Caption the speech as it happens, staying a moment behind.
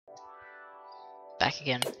Back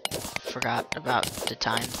again. Forgot about the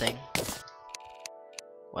time thing.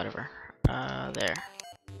 Whatever. There.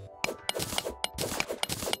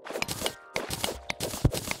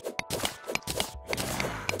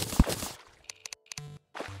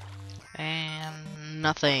 And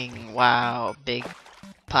nothing. Wow, big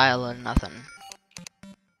pile of nothing.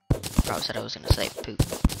 Probably said I was gonna say poop.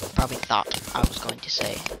 Probably thought I was going to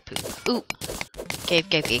say poop. Ooh! Cave.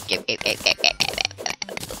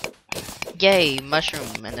 Yay,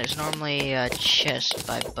 mushroom. And there's normally a chest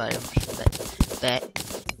by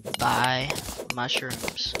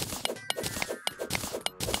mushrooms.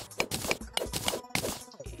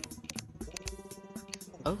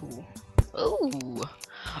 Oh.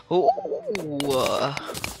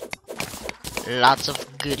 Lots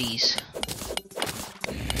of goodies.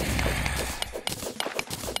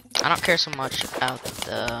 I don't care so much about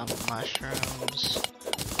the mushrooms.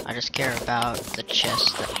 I just care about the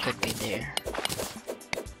chest that could be there.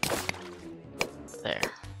 There.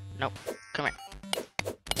 Nope. Come here.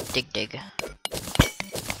 Dig.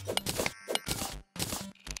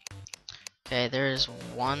 Okay, there is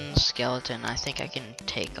one skeleton. I think I can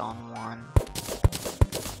take on one.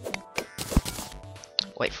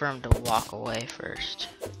 Wait for him to walk away first.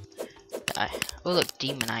 Die. Oh look,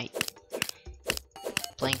 demonite.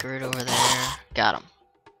 Blank root over there. Got him.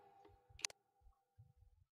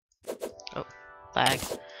 Oh,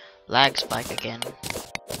 lag spike again.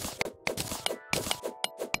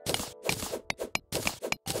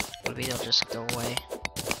 Maybe they'll just go away.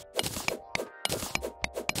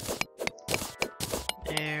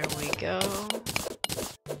 There we go.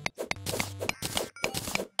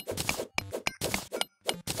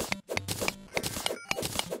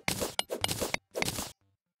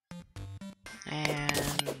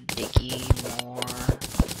 And diggy more.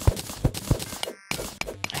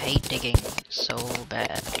 I hate digging so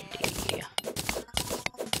badly.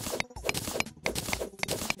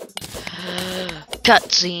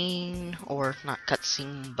 Cutscene, or not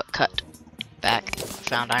cutscene, but cut back.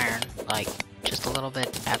 Found iron, like just a little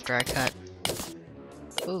bit after I cut.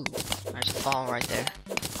 Ooh, there's a fall right there.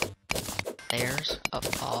 There's a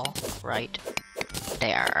fall right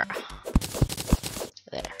there.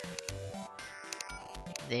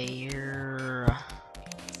 There.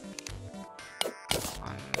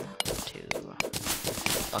 1, 2.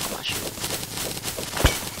 Buck mushroom.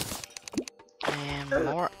 And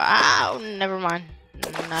more. Ow, never mind.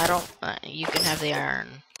 I don't. You can have the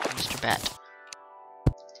iron, Mr. Bat.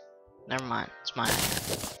 Never mind. It's my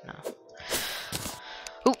iron.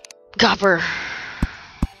 No. Ooh, copper.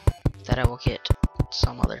 That I will get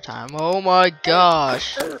some other time. Oh my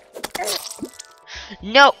gosh.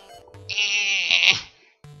 No.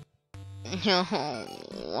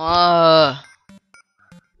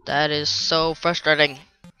 That is so frustrating.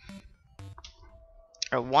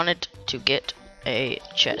 I wanted to get a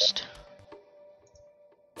chest,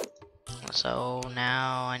 so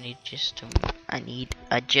now I just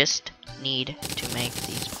need to make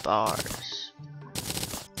these bars.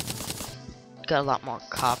 Got a lot more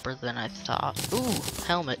copper than I thought. Ooh,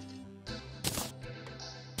 helmet.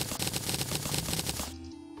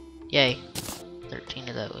 Yay, 13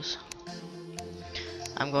 of those.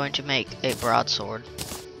 I'm going to make a broadsword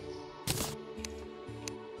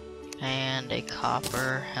and a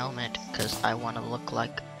copper helmet because I want to look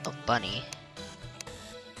like a bunny.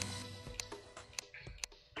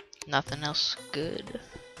 Nothing else good.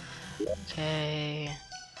 Okay.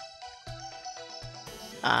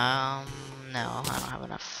 No, I don't have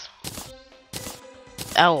enough.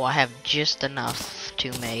 Oh, I have just enough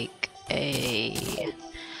to make a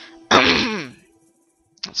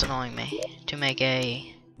it's annoying me. To make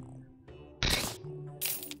a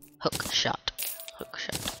hook shot.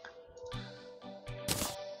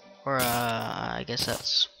 Or I guess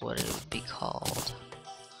that's what it would be called.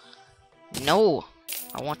 No!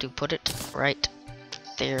 I want to put it right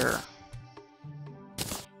there.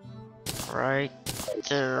 Right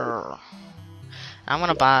there. I'm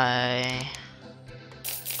gonna buy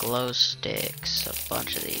glow sticks, a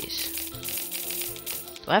bunch of these.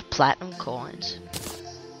 Do I have platinum coins?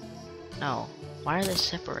 No. Why are they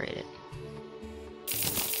separated?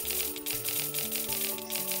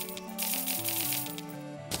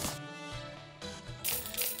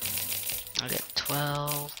 I'll get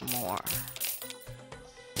 12 more.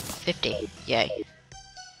 50. Yay.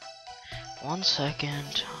 1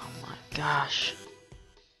 second. Oh my gosh.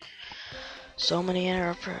 So many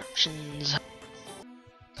interruptions.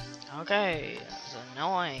 Okay. It's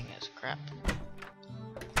annoying as crap.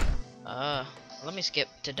 Let me skip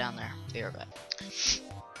to down there. Be right back.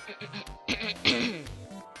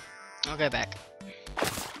 Okay, back.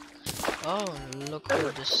 Oh, look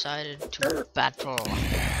who decided to battle.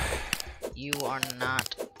 You are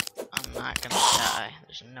not. I'm not gonna die.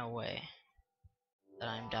 There's no way that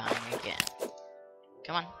I'm dying again.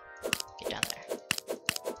 Come on, get down there.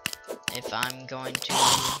 If I'm going to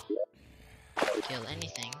kill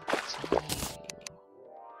anything, it's you.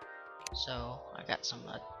 So I got some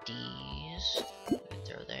of these. We can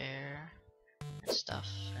throw there and stuff,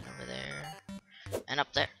 and over there and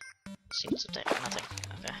up there. Let's see what's up there. Nothing.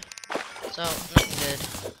 Okay. So nothing good,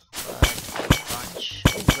 but a bunch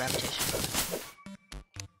of gravitation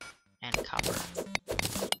and copper.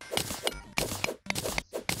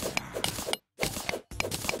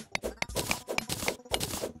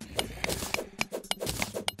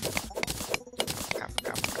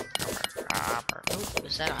 Copper. Oh,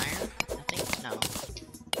 is that iron? I think no.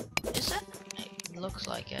 Is that? It looks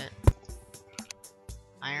like it.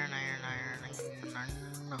 Iron.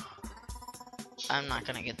 I'm not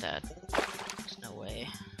gonna get that. There's no way.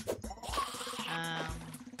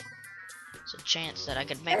 There's a chance that I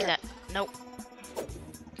could make that. Nope.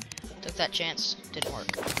 Took that chance. Didn't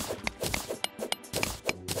work.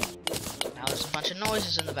 Now there's a bunch of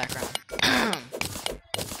noises in the background.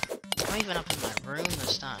 I'm even up in my room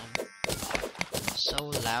this time. So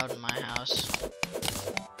loud in my house.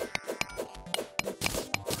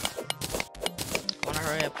 I wanna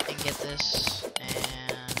hurry up and get this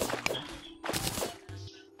and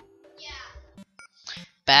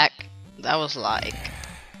back. That was like,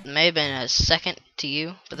 may have been a second to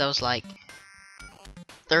you, but that was like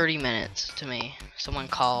 30 minutes to me. Someone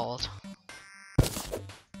called.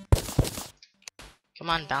 Come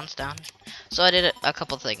on, bounce down. So I did a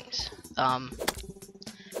couple things.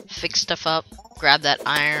 Fix stuff up, grab that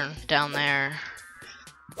iron down there.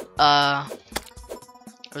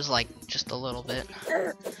 It was like just a little bit.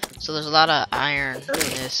 So there's a lot of iron in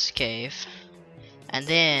this cave. And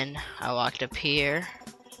then I walked up here.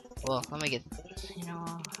 Well, let me get, you know,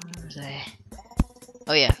 what was I?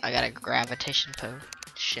 Oh yeah, I got a gravitation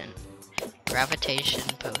potion. Gravitation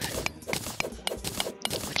potion.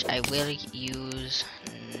 Which I will use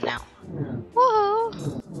now. Whoa!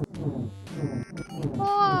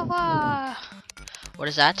 Whoa! What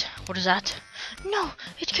is that? What is that? No,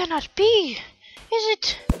 it cannot be! Is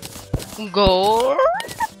it gold?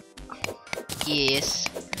 Yes.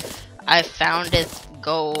 I found it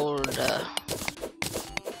gold.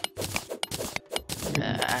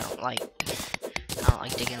 I don't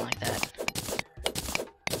like digging like that.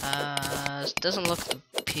 It doesn't look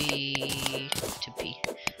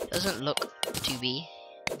doesn't look to be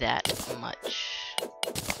that much.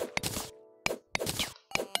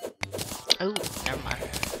 Oh, never mind.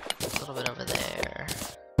 A little bit over there.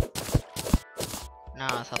 No,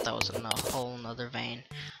 I thought that was in a whole nother vein.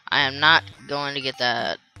 I am not going to get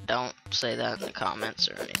that. Don't say that in the comments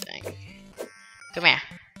or anything. Come here.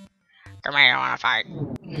 Come here, I wanna fight.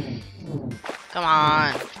 Come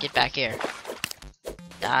on, get back here.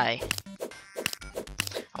 Die.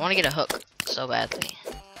 I wanna get a hook so badly.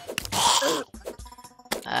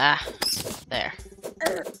 Ah, there.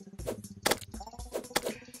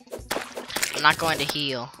 I'm not going to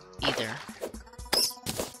heal either.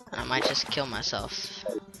 I might just kill myself.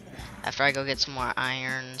 After I go get some more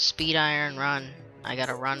iron. Speed iron, run. I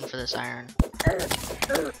gotta run for this iron.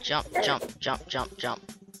 Jump, jump, jump, jump,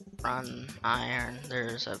 jump. Run, iron.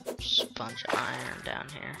 There's a bunch of iron down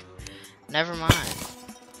here. Never mind.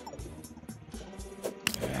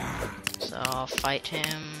 So I'll fight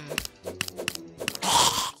him.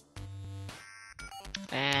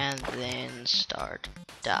 And then start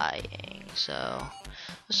dying. So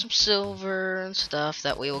some silver and stuff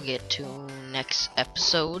that we will get to next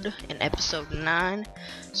episode, in episode 9.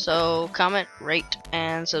 So comment, rate,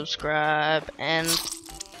 and subscribe, and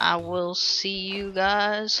I will see you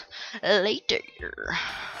guys later.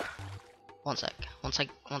 One sec. Once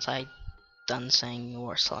I done saying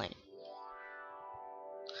your slain.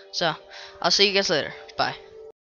 So I'll see you guys later. Bye.